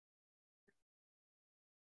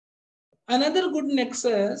Another good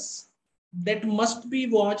nexus that must be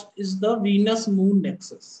watched is the Venus Moon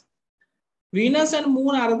nexus. Venus and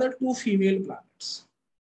Moon are the two female planets.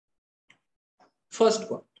 First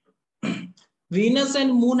point, Venus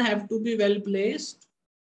and Moon have to be well placed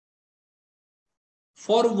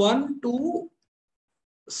for one to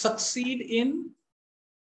succeed in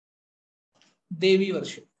Devi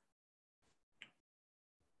worship.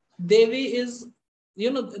 Devi is,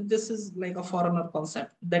 this is like a foreigner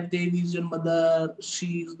concept that Devi is your mother.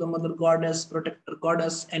 She is the mother goddess, protector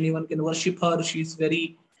goddess. Anyone can worship her. She is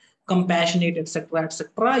very compassionate, etc.,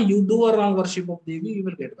 etc. You do a wrong worship of Devi, you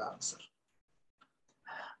will get the answer.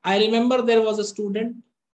 I remember there was a student,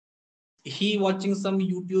 he watching some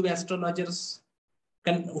YouTube astrologers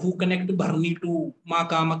who connect Bharni to Ma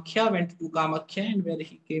Kamakhya, went to Kamakhya, and where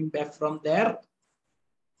he came back from there,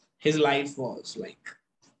 his life was like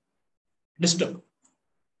disturbed.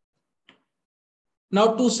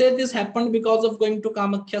 Now, to say this happened because of going to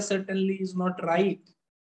Kamakhya certainly is not right.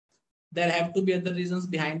 There have to be other reasons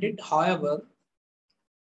behind it. However,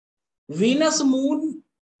 Venus Moon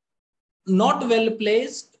not well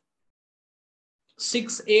placed,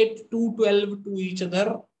 6, 8, 2, 12 to each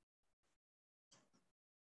other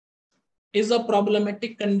is a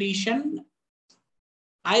problematic condition.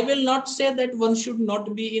 I will not say that one should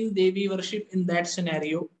not be in Devi worship in that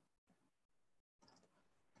scenario,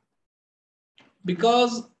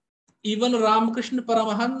 because even Ramakrishna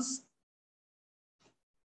Paramahans,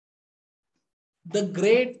 the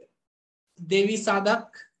great Devi Sadhak,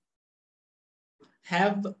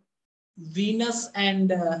 have Venus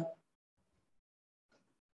and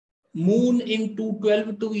Moon in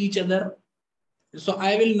 212 to each other. So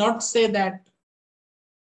I will not say that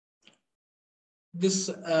this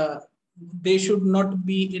they should not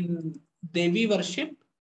be in Devi worship,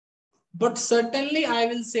 but certainly I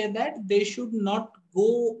will say that they should not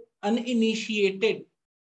go uninitiated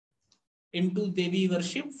into Devi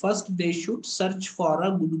worship. First, they should search for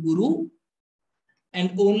a good guru,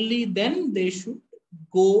 and only then they should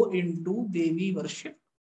go into Devi worship.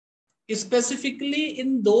 Specifically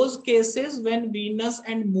in those cases when Venus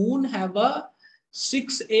and Moon have a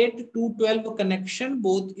 6, 8, 2, 12 connection,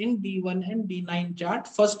 both in D1 and D9 chart,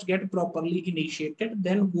 first get properly initiated,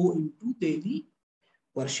 then go into Devi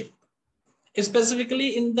worship.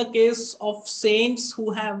 Specifically in the case of saints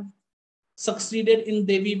who have succeeded in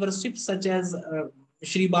Devi worship, such as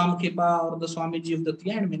Shri Bam Khipa or the Swamiji of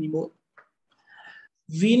Datiya and many more,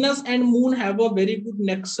 Venus and Moon have a very good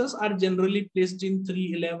nexus, are generally placed in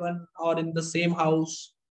 311 or in the same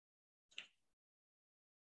house.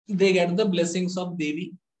 They get the blessings of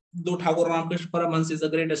Devi. Though Thakur Ramakrishna Paramahans is a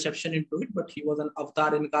great exception into it, but he was an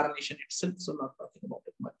avatar incarnation itself, so not talking about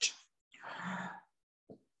it much.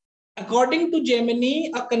 According to Gemini,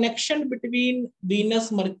 a connection between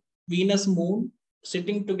Venus, Moon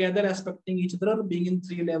sitting together, aspecting each other, or being in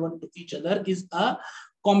 311 to each other is a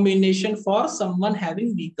combination for someone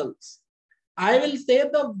having vehicles. I will say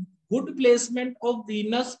the good placement of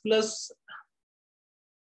Venus plus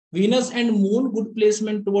Venus and Moon, good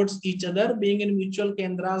placement towards each other, being in mutual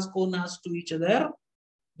kendras, konas to each other,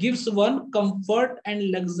 gives one comfort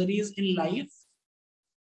and luxuries in life.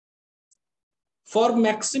 For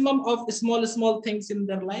maximum of small things in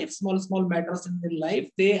their life, small matters in their life,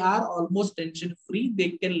 they are almost tension free.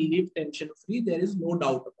 They can live tension free. There is no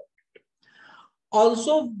doubt about it.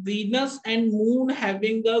 Also, Venus and Moon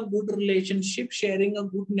having a good relationship, sharing a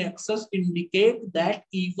good nexus, indicate that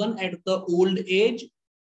even at the old age,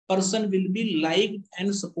 person will be liked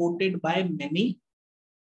and supported by many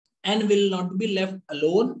and will not be left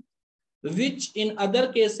alone, which in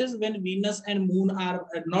other cases, when Venus and Moon are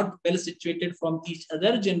not well situated from each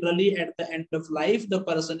other, generally at the end of life, the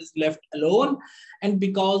person is left alone. And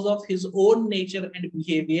because of his own nature and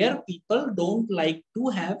behavior, people don't like to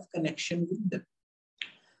have connection with them.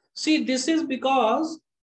 See, this is because,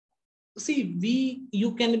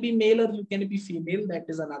 you can be male or you can be female. That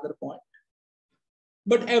is another point.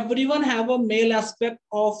 But everyone have a male aspect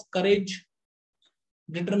of courage,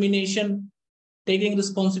 determination, taking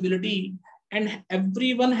responsibility, and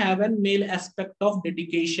everyone have a male aspect of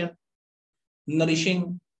dedication,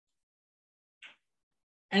 nourishing,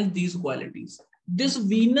 and these qualities. This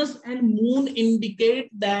Venus and Moon indicate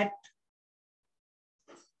that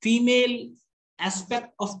female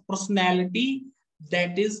aspect of personality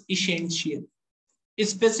that is essential.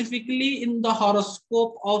 Specifically in the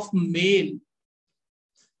horoscope of male,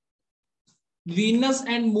 Venus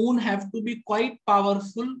and Moon have to be quite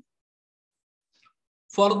powerful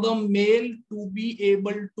for the male to be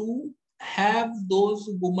able to have those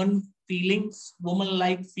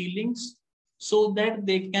woman-like feelings, so that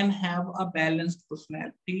they can have a balanced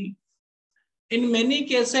personality, In many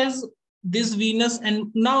cases, this Venus and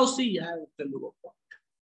now see, I will tell you what.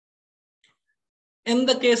 In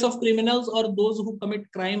the case of criminals or those who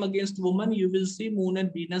commit crime against women, you will see Moon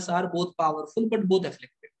and Venus are both powerful, but both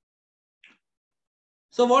afflicted.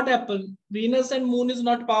 So what happens? Venus and Moon is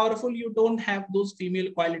not powerful. You don't have those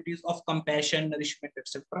female qualities of compassion, nourishment,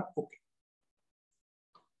 etc. Okay.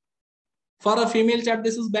 For a female chart,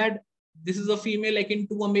 this is bad. This is a female akin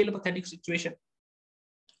to a male pathetic situation.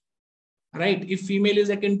 Right? If female is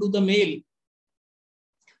akin to the male,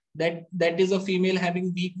 that is a female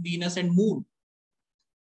having weak Venus and Moon.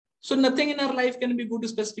 So nothing in her life can be good,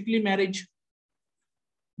 specifically marriage,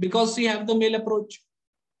 because she have the male approach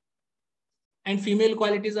and female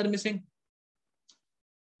qualities are missing.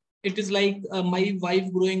 It is like my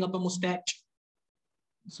wife growing up a mustache.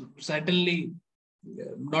 So certainly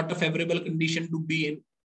not a favorable condition to be in.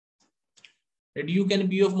 That you can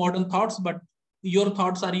be of modern thoughts, but your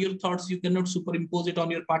thoughts are your thoughts. You cannot superimpose it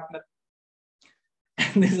on your partner.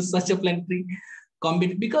 And this is such a planetary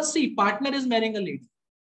combination because see, partner is marrying a lady.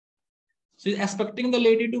 So he's expecting the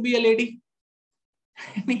lady to be a lady.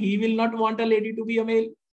 He will not want a lady to be a male.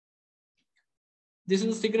 This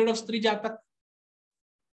is the secret of Stri Jatak.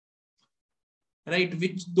 Right?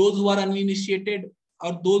 Which those who are uninitiated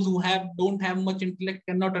or those who don't have much intellect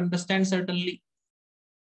cannot understand certainly.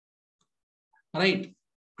 Right?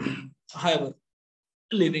 However,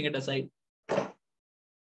 leaving it aside.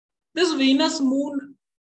 This Venus Moon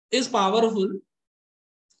is powerful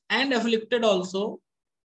and afflicted also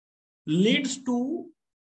leads to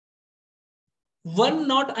one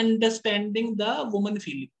not understanding the woman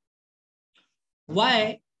feeling.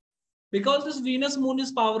 Why? Because this Venus Moon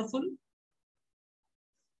is powerful.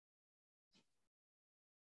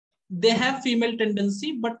 They have female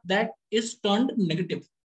tendency, but that is turned negative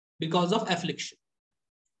because of affliction.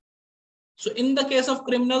 So in the case of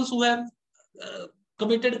criminals who have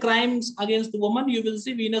committed crimes against the woman, you will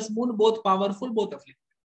see Venus Moon both powerful, both afflicted.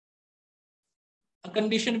 A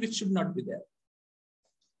condition which should not be there.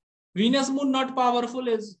 Venus Moon not powerful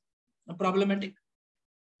is problematic.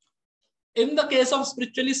 In the case of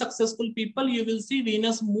spiritually successful people, you will see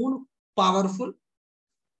Venus Moon powerful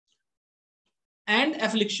and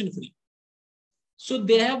affliction free. So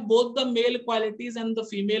they have both the male qualities and the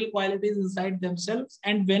female qualities inside themselves.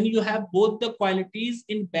 And when you have both the qualities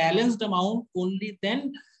in balanced amount, only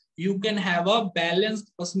then you can have a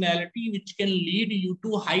balanced personality which can lead you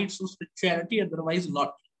to heights of spirituality, otherwise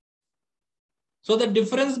not. So the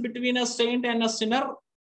difference between a saint and a sinner,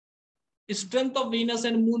 strength of Venus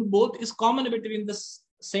and Moon both is common between the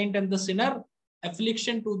saint and the sinner.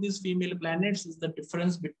 Affliction to these female planets is the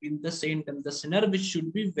difference between the saint and the sinner, which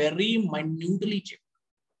should be very minutely checked.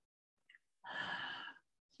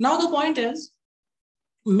 Now the point is,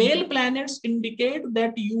 male planets indicate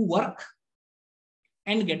that you work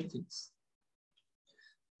and get things.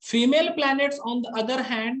 Female planets, on the other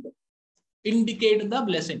hand, indicate the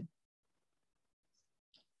blessing.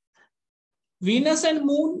 Venus and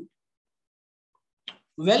Moon,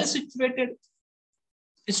 well situated,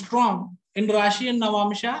 strong in Rashi and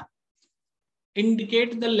Navamsha,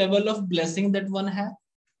 indicate the level of blessing that one has.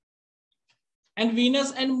 And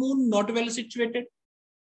Venus and Moon not well situated,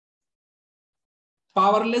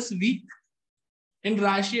 powerless, weak, in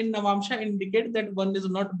Rashi and Navamsha indicate that one is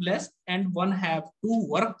not blessed and one have to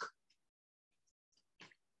work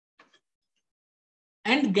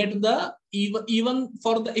and get the, even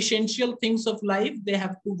for the essential things of life, they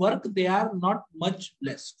have to work. They are not much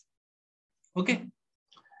blessed. Okay.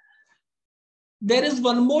 There is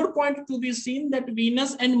one more point to be seen, that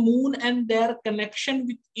Venus and Moon and their connection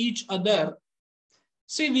with each other.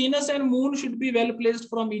 See, Venus and Moon should be well placed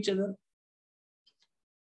from each other.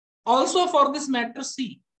 Also, for this matter,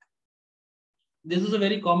 see, this is a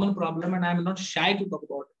very common problem and I am not shy to talk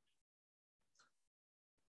about it.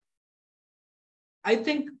 I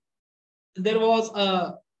think there was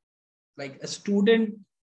a student,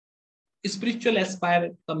 a spiritual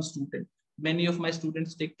aspirant, some student. Many of my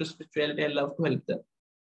students take to spirituality. I love to help them.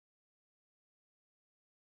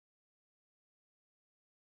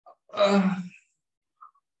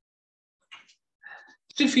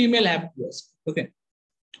 See, female happiness. Okay.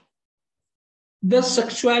 The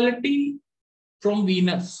sexuality from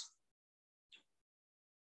Venus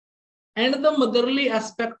and the motherly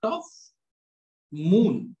aspect of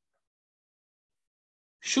Moon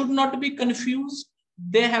should not be confused.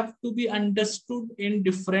 They have to be understood in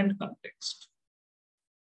different contexts.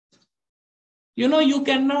 You know, you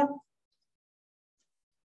can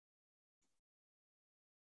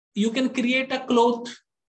create a cloth,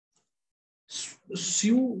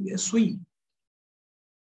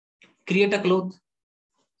 create a cloth,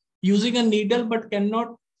 using a needle, but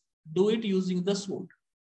cannot do it using the sword.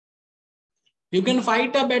 You can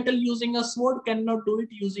fight a battle using a sword, cannot do it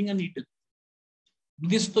using a needle.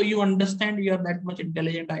 This, so you understand, you are that much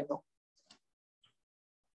intelligent, I know.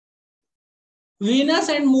 Venus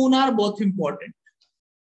and Moon are both important.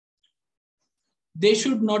 They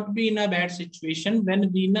should not be in a bad situation.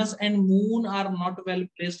 When Venus and Moon are not well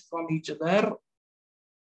placed from each other,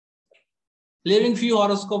 leaving few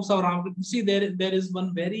horoscopes around. See, there is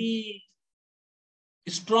one very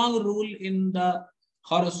strong rule in the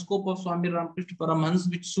horoscope of Swami Ramakrishna Paramahansa,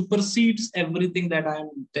 which supersedes everything that I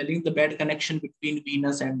am telling, the bad connection between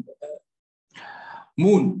Venus and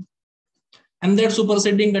Moon. And that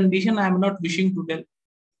superseding condition I am not wishing to tell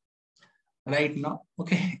right now.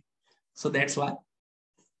 Okay. So that's why.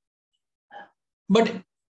 But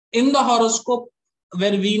in the horoscope,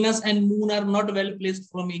 where Venus and Moon are not well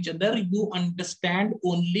placed from each other, you understand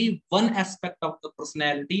only one aspect of the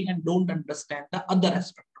personality and don't understand the other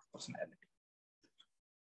aspect of personality.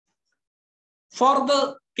 For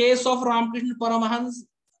the case of Ramakrishna Paramahansa,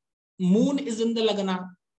 Moon is in the Lagna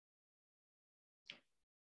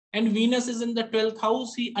and Venus is in the 12th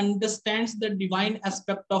house. He understands the divine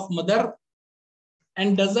aspect of mother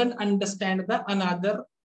and doesn't understand the another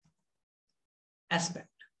aspect.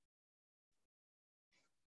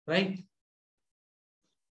 Right?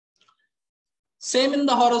 Same in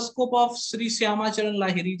the horoscope of Sri Syamacharan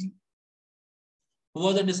Lahiri ji, who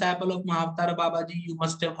was a disciple of Mahavatar Babaji. You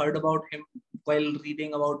must have heard about him while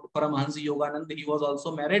reading about Paramahansa Yogananda. He was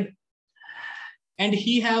also married. And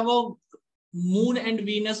he have a Moon and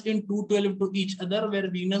Venus in 212 to each other, where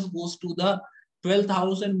Venus goes to the 12th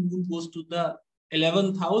house and Moon goes to the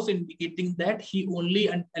 11th house, indicating that he only,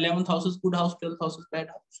 and 11th house is good house, 12th house is bad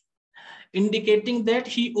house, indicating that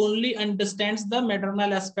he only understands the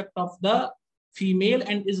maternal aspect of the female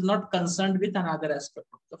and is not concerned with another aspect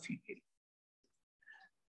of the female.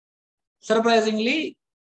 Surprisingly,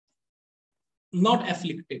 not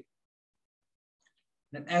afflicted.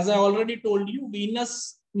 And as I already told you,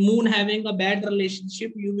 Venus, Moon having a bad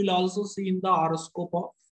relationship, you will also see in the horoscope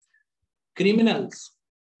of criminals.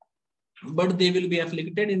 But they will be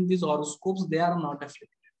afflicted in these horoscopes, they are not afflicted.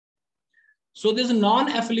 So this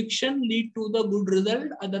non-affliction lead to the good result.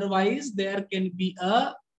 Otherwise, there can be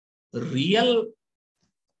a real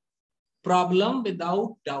problem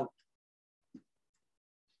without doubt.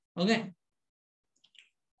 Okay.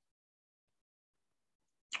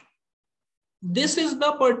 This is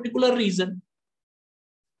the particular reason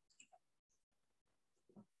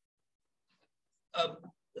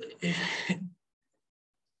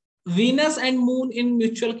Venus and Moon in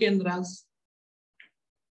mutual kendras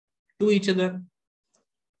to each other.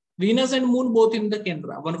 Venus and Moon both in the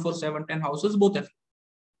kendra, 1, 4, 7, 10 houses, both have,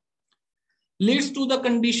 leads to the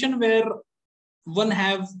condition where one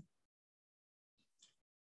have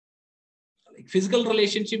like physical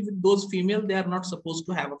relationship with those female they are not supposed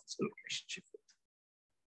to have a physical relationship with,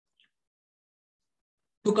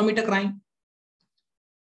 to commit a crime.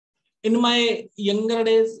 In my younger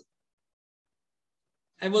days,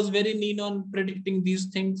 I was very keen on predicting these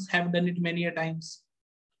things, have done it many a times.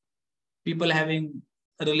 People having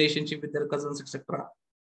a relationship with their cousins, etc.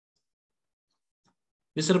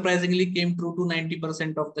 Which surprisingly came true to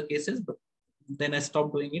 90% of the cases, but then I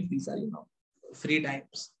stopped doing it. These are, free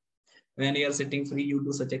times. When you are sitting free, you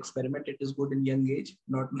do such experiment. It is good in young age,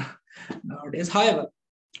 not nowadays. However,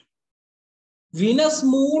 Venus,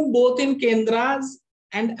 Moon, both in kendras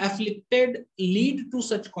and afflicted lead to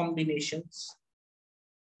such combinations,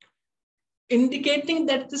 indicating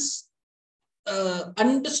that this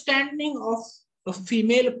understanding of a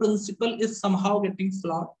female principle is somehow getting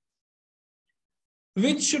flawed,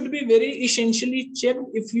 which should be very essentially checked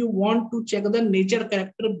if you want to check the nature,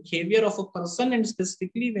 character, behavior of a person, and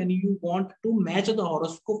specifically when you want to match the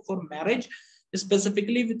horoscope for marriage,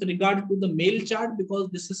 specifically with regard to the male chart, because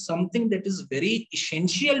this is something that is very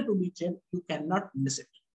essential to be checked. You cannot miss it.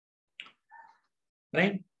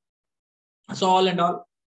 Right? So all and all,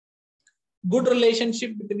 good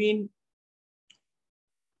relationship between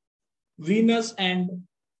Venus and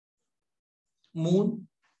Moon,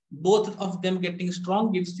 both of them getting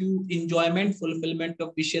strong, gives you enjoyment, fulfillment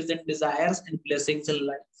of wishes and desires and blessings in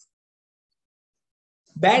life.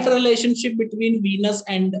 Bad relationship between Venus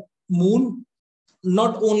and Moon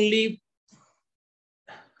not only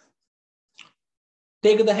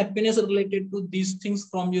take the happiness related to these things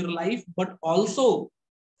from your life, but also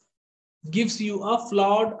gives you a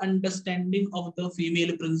flawed understanding of the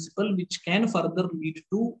female principle, which can further lead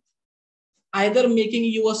to either making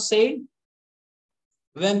you a saint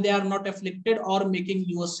when they are not afflicted or making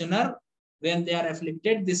you a sinner when they are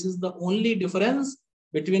afflicted. This is the only difference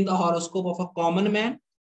between the horoscope of a common man,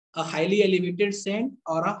 a highly elevated saint,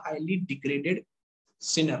 or a highly degraded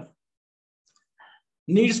sinner.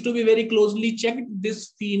 Needs to be very closely checked.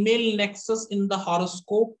 This female nexus in the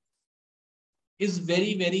horoscope is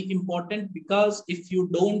very, very important, because if you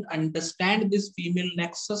don't understand this female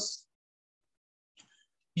nexus,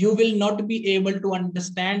 you will not be able to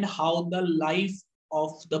understand how the life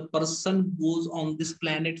of the person goes on this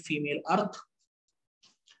planet female earth.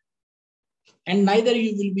 And neither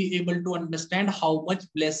you will be able to understand how much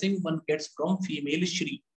blessing one gets from female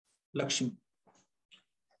Shri Lakshmi.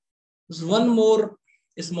 There's one more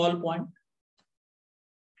small point.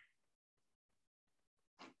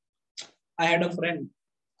 I have a friend.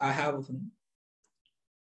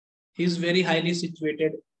 He's very highly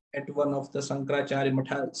situated at one of the Sankaracharya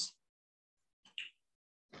Mathas.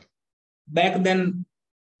 Back then,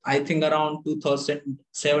 I think around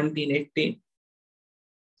 2017-18,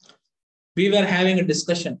 we were having a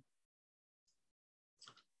discussion.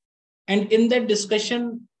 And in that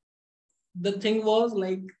discussion, the thing was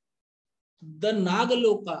like the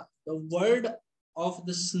Nagaloka, the world of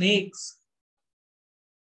the snakes,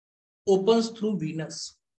 opens through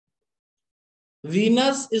Venus.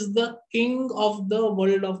 Venus is the king of the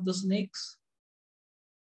world of the snakes.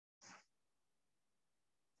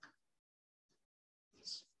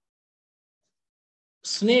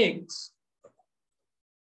 Snakes,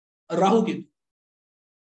 Rahu,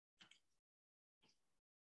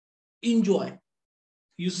 enjoy.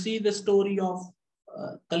 You see the story of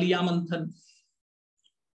Kaliyamanthan,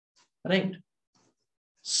 right?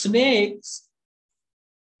 Snakes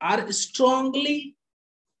are strongly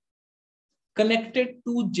connected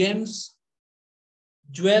to gems,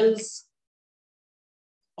 jewels,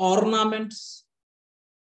 ornaments,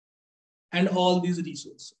 and all these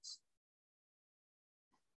resources.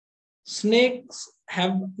 Snakes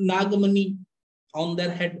have Nagamani on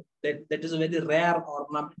their head. That is a very rare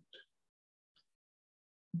ornament.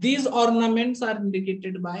 These ornaments are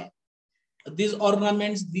indicated by, these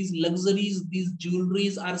ornaments, these luxuries, these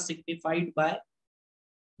jewelries are signified by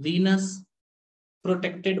Venus,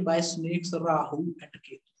 protected by snakes, Rahu and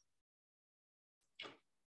Ketu.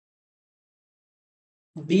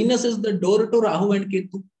 Venus is the door to Rahu and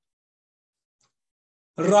Ketu.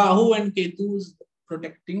 Rahu and Ketu is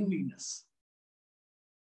protecting Venus.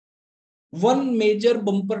 One major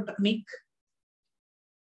bumper technique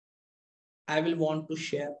I will want to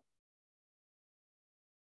share.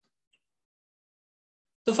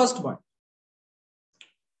 The first one,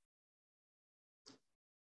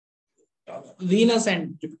 Venus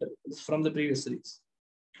and Jupiter, from the previous series.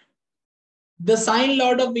 The sign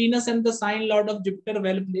lord of Venus and the sign lord of Jupiter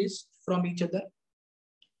well placed from each other.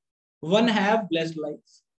 One have blessed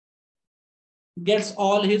life, gets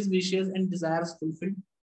all his wishes and desires fulfilled.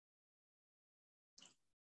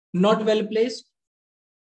 Not well placed,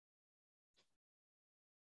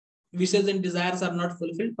 wishes and desires are not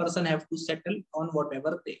fulfilled. Person have to settle on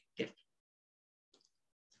whatever they get.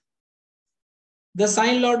 The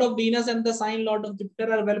sign lord of Venus and the sign lord of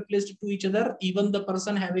Jupiter are well placed to each other. Even the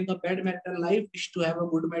person having a bad marital life wish to have a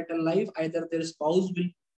good marital life. Either their spouse will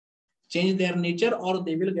change their nature or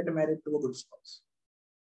they will get married to a good spouse.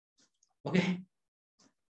 Okay.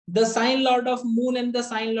 The sign lord of Moon and the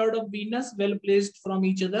sign lord of Venus well placed from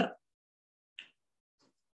each other.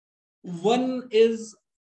 One is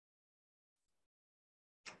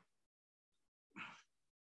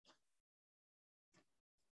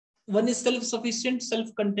self-sufficient,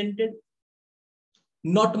 self-contented,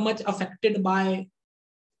 not much affected by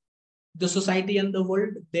the society and the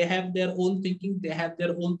world. They have their own thinking, they have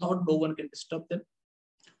their own thought, no one can disturb them.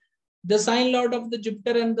 The sign lord of the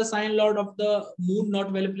Jupiter and the sign lord of the Moon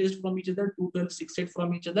not well placed from each other, 2-12-6-8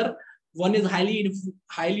 from each other. One is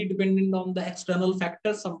highly dependent on the external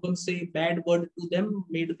factors. Someone say bad word to them,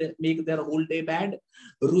 make their whole day bad,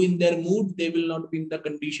 ruin their mood. They will not be in the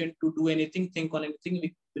condition to do anything, think on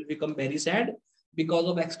anything. Will become very sad because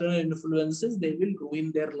of external influences. They will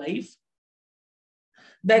ruin their life.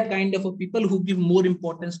 That kind of a people who give more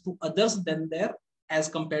importance to others than their, as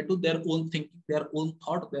compared to their own thinking, their own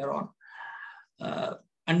thought, their own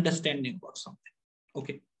understanding about something.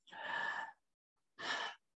 Okay.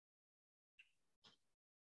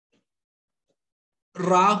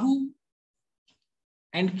 Rahu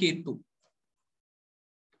and Ketu.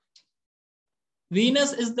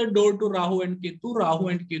 Venus is the door to Rahu and Ketu. Rahu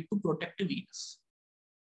and Ketu protect Venus.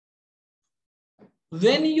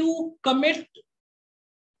 When you commit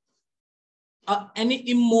any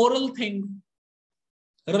immoral thing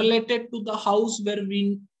related to the house where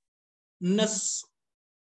Venus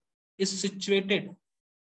is situated,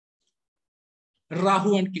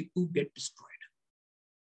 Rahu and Ketu get destroyed.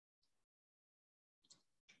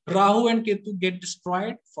 Rahu and Ketu get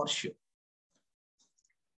destroyed for sure.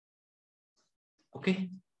 Okay.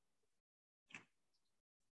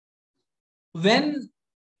 When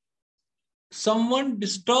someone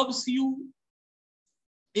disturbs you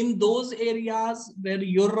in those areas where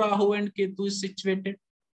your Rahu and Ketu is situated,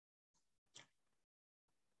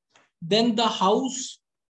 then the house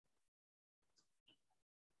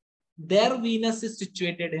their Venus is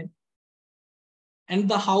situated in, and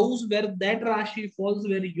the house where that Rashi falls,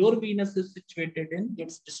 where your Venus is situated in,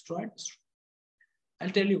 gets destroyed. I'll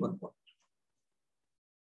tell you one point.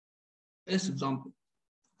 This example.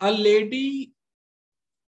 A lady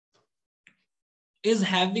is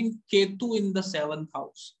having Ketu in the 7th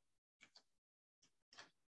house.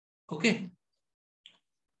 Okay.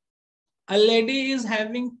 A lady is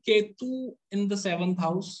having Ketu in the 7th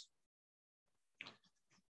house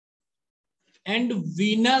and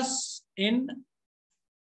Venus in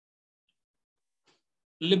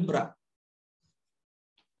Libra.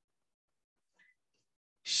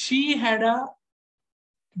 She had a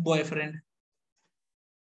boyfriend.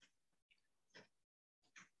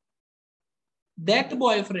 That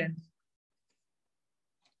boyfriend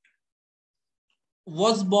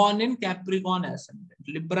was born in Capricorn ascendant.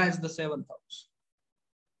 Libra is the 7th house.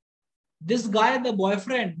 This guy, the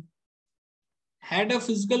boyfriend, had a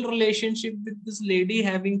physical relationship with this lady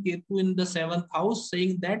having Ketu in the 7th house,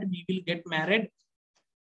 saying that we will get married,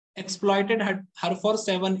 exploited her for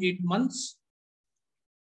 7-8 months,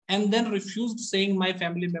 and then refused, saying my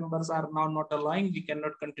family members are now not allowing, we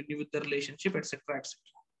cannot continue with the relationship, etc., etc.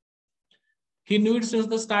 He knew it since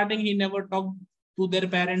the starting. He never talked to their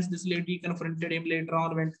parents. This lady confronted him later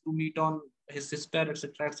on, went to meet on his sister,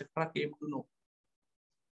 etc., etc., came to know.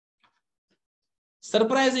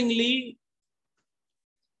 Surprisingly,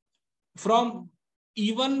 from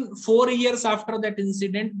even 4 years after that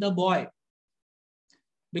incident, the boy,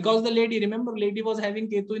 because the lady, remember, lady was having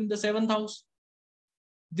Ketu in the 7th house.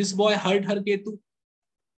 This boy hurt her Ketu.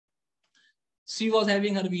 She was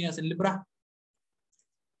having her Venus in Libra.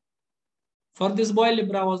 For this boy,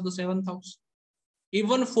 Libra was the 7th house.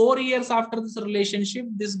 Even 4 years after this relationship,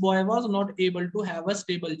 this boy was not able to have a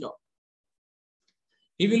stable job.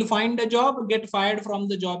 He will find a job, get fired from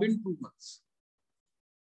the job in 2 months.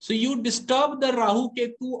 So you disturb the Rahu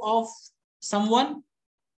Ketu of someone,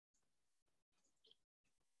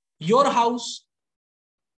 your house,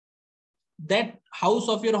 that house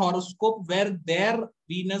of your horoscope where their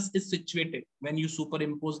Venus is situated. When you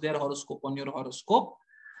superimpose their horoscope on your horoscope,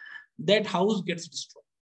 that house gets destroyed.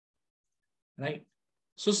 Right?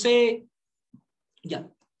 So say, yeah.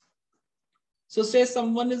 So say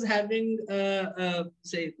someone is having,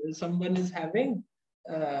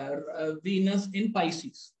 Venus in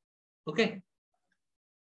Pisces, okay,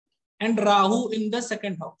 and Rahu in the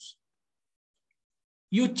 2nd house.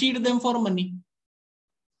 You cheat them for money.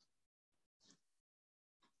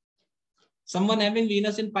 Someone having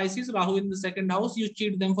Venus in Pisces, Rahu in the 2nd house, you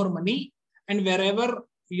cheat them for money, and wherever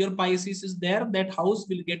your Pisces is there, that house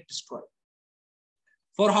will get destroyed.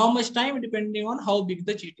 For how much time? Depending on how big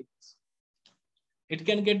the cheating is. It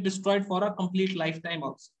can get destroyed for a complete lifetime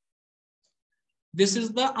also. This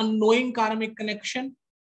is the unknowing karmic connection,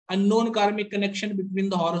 unknown karmic connection between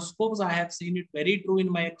the horoscopes. I have seen it very true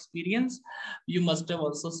in my experience. You must have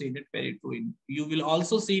also seen it very true. You will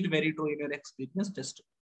also see it very true in your experience test.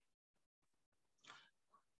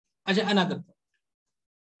 Another thing.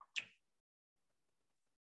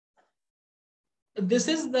 This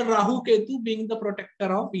is the Rahu Ketu being the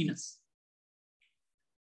protector of Venus.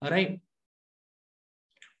 All right.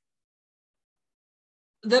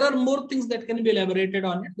 There are more things that can be elaborated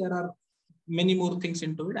on it. There are many more things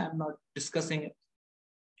into it. I'm not discussing it.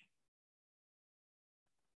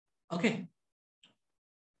 Okay.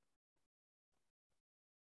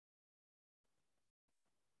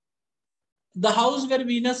 The house where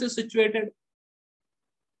Venus is situated,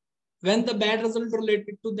 when the bad result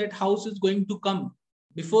related to that house is going to come,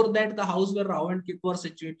 before that, the house where Rahu and Ketu are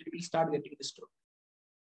situated will start getting destroyed.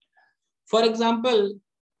 For example,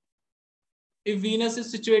 if Venus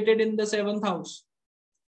is situated in the 7th house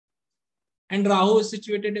and Rahu is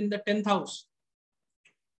situated in the 10th house,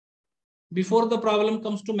 before the problem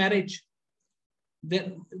comes to marriage,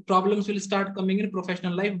 the problems will start coming in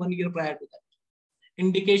professional life 1 year prior to that.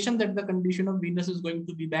 Indication that the condition of Venus is going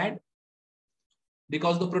to be bad,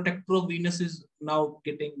 because the protector of Venus is now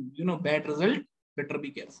getting, bad result. Better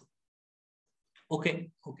be careful.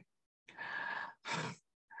 Okay.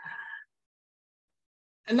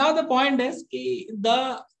 And now the point is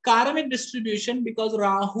the karmic distribution, because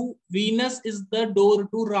Venus is the door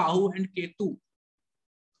to Rahu and Ketu.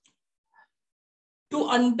 To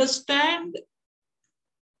understand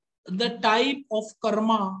the type of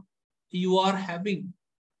karma you are having,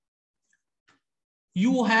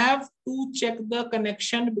 you have to check the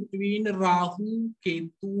connection between Rahu,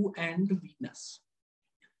 Ketu, and Venus.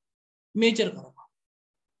 Major karma.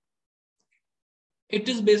 It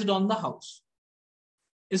is based on the house.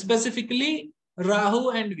 Specifically,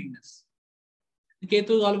 Rahu and Venus.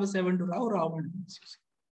 Ketu is always 7 to Rahu, Rahu and Venus.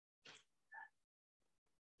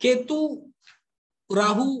 Ketu,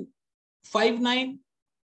 Rahu, 5-9,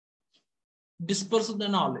 disperse the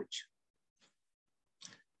knowledge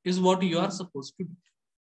is what you are supposed to do.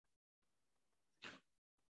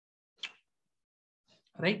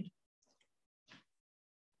 Right?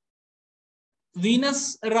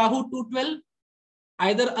 Venus, Rahu, 2-12,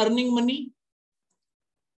 either earning money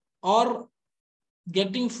or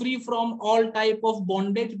getting free from all type of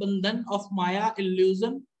bondage, bandhan of Maya,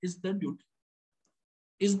 illusion is the duty,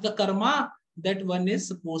 is the karma that one is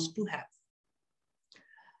supposed to have.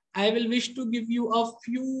 I will wish to give you a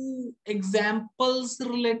few examples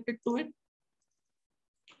related to it.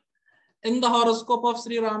 In the horoscope of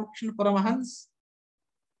Sri Ramakrishna Paramahans,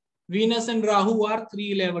 Venus and Rahu are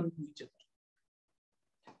 3-11 to each other.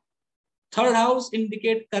 Third house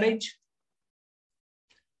indicate courage,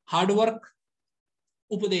 hard work,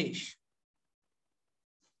 Upadesh.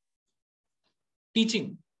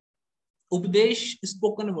 Teaching. Upadesh,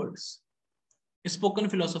 spoken words, spoken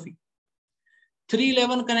philosophy.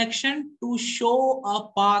 3-11 connection to show a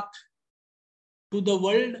path to the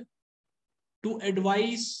world, to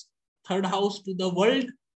advise third house to the world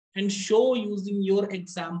and show using your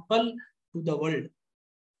example to the world.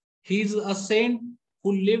 He is a saint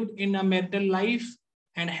who lived in a marital life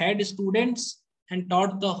and had students and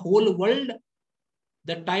taught the whole world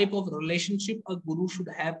the type of relationship a guru should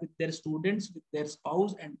have with their students, with their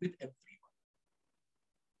spouse, and with everyone.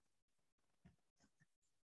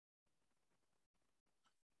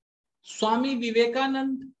 Swami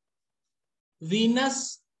Vivekananda,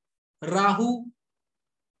 Venus, Rahu,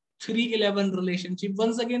 3-11 relationship.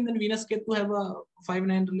 Once again, then Venus Ketu have a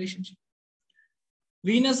 5-9 relationship.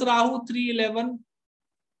 Venus, Rahu, 3-11,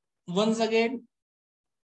 once again,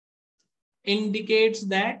 indicates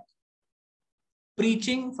that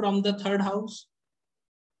preaching from the third house,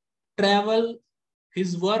 travel,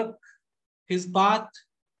 his work, his path,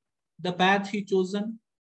 the path he chosen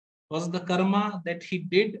was the karma that he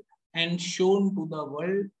did and shown to the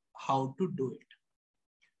world how to do it.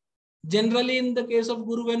 Generally, in the case of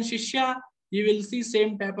Guru and Shishya, you will see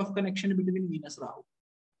same type of connection between Venus Rahu.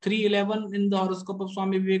 3-11 in the horoscope of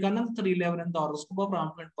Swami Vivekananda, 3-11 in the horoscope of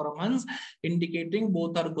Ramakrishna Paramahans, indicating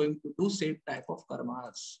both are going to do same type of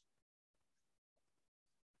karmas.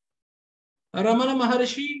 Ramana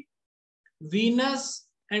Maharshi, Venus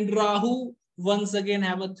and Rahu once again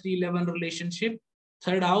have a 3-11 relationship.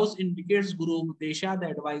 Third house indicates Guru Upadesha, the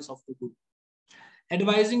advice of the Guru.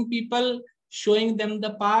 Advising people, showing them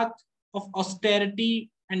the path of austerity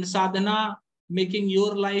and sadhana, making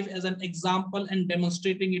your life as an example and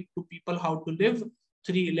demonstrating it to people how to live.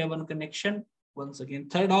 3-11 connection. Once again,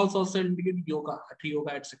 third house also indicates yoga, hatha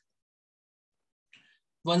yoga, etc.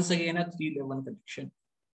 Once again, a 3-11 connection.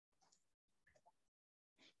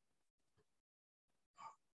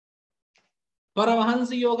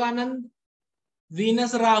 Paramahansa Yoganand,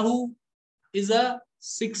 Venus Rahu is a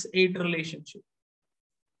 6-8 relationship.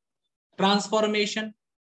 Transformation,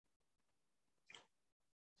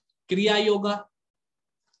 Kriya Yoga,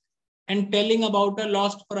 and telling about a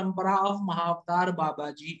lost parampara of Mahavatar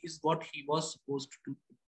Babaji is what he was supposed to do.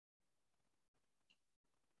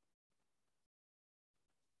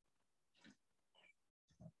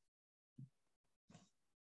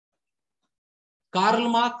 Karl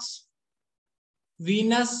Marx,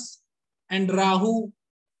 Venus and Rahu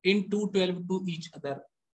in 2-12 to each other.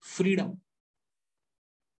 Freedom.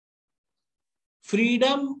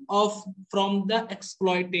 Freedom from the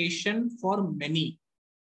exploitation for many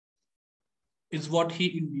is what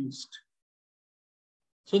he induced.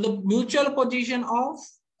 So the mutual position of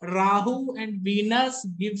Rahu and Venus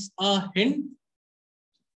gives a hint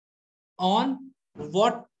on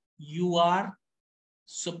what you are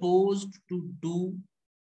supposed to do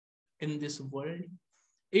in this world.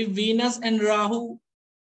 If Venus and Rahu,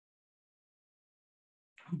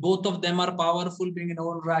 both of them are powerful, being in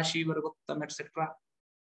own Rashi, Vargottam, etc.,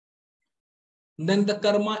 then the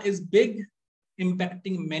karma is big,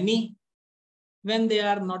 impacting many. When they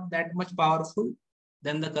are not that much powerful,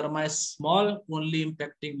 then the karma is small, only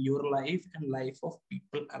impacting your life and life of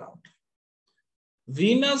people around you.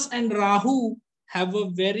 Venus and Rahu have a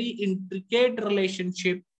very intricate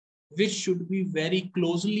relationship, which should be very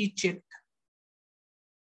closely checked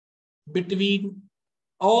between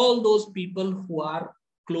all those people who are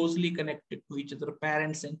closely connected to each other,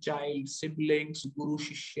 parents and child, siblings,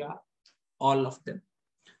 Guru-Shishya, all of them.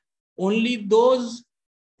 Only those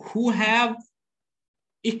who have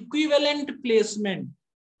equivalent placement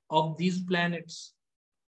of these planets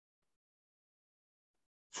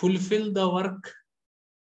fulfill the work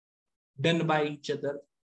done by each other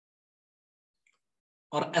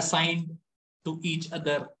or assigned to each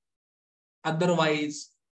other. Otherwise,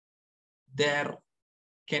 there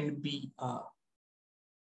can be a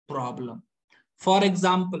problem. For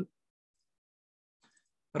example,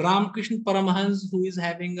 Ramakrishna Paramahans, who is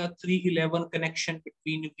having a 311 connection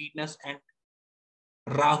between Venus and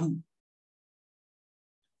Rahu,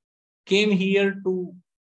 came here to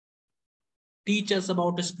teach us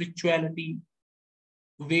about spirituality,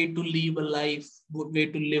 way to live a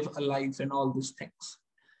life, and all these things.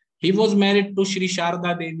 He was married to Shri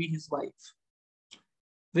Sharda Devi, his wife.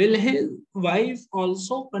 Will his wife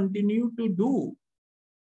also continue to do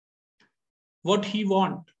what he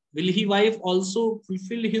wants? Will his wife also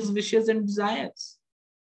fulfill his wishes and desires?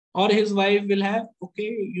 Or his wife will have,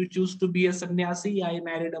 okay, you choose to be a sannyasi, I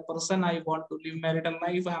married a person, I want to live marital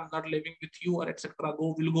life, I am not living with you, or etc.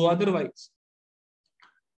 Will go otherwise.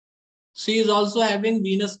 She is also having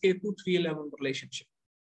Venus Ketu 311 relationship.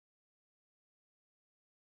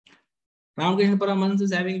 Ramakrishna Paramahans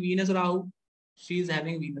is having Venus Rahu, she is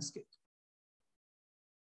having Venus Ketu.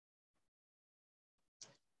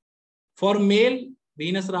 For male,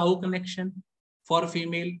 Venus Rahu connection. For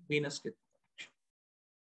female, Venus Ketu connection.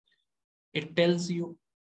 It tells you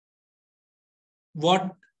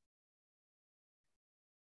what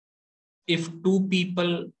if two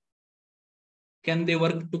people, can they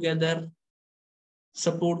work together,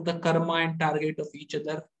 support the karma and target of each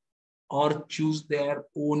other, or choose their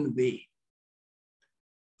own way?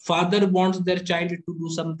 Father wants their child to do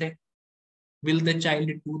something. Will the child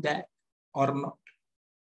do that or not?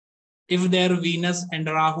 If their Venus and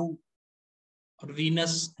Rahu or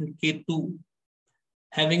Venus and Ketu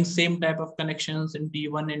having same type of connections in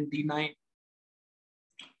D1 and D9,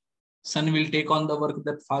 son will take on the work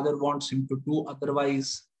that father wants him to do,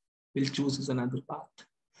 otherwise will choose his another path.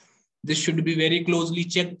 This should be very closely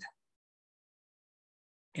checked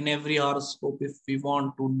in every horoscope if we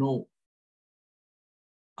want to know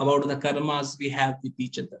about the karmas we have with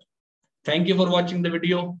each other. Thank you for watching the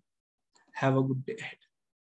video. Have a good day ahead.